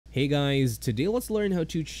Hey guys, today let's learn how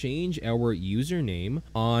to change our username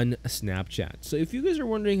on Snapchat. So if you guys are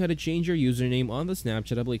wondering how to change your username on the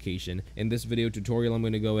Snapchat application, in this video tutorial I'm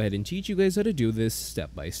going to go ahead and teach you guys how to do this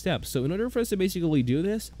step by step. So in order for us to basically do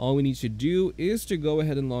this, all we need to do is to go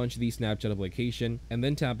ahead and launch the Snapchat application and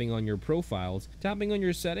then tapping on your profiles, tapping on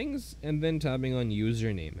your settings, and then tapping on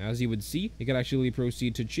username. As you would see, you can actually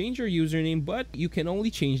proceed to change your username, but you can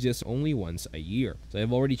only change this only once a year. So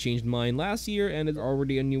I've already changed mine last year and it's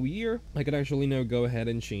already a new year. I could actually now go ahead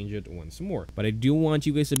and change it once more, but I do want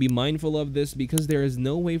you guys to be mindful of this because there is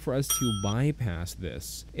no way for us to bypass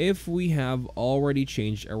this if we have already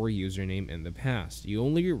changed our username in the past. You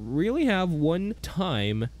only really have one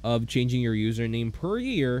time of changing your username per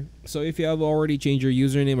year, so if you have already changed your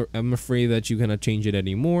username, I'm afraid that you cannot change it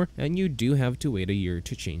anymore and you do have to wait a year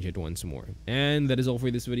to change it once more. And that is all for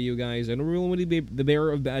this video, guys. I don't really want to be the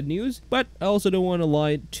bearer of bad news, but I also don't want to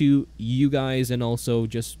lie to you guys and also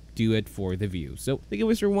just do it for the view. So thank you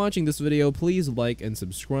guys for watching this video. Please like and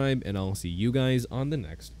subscribe, and I'll see you guys on the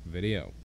next video.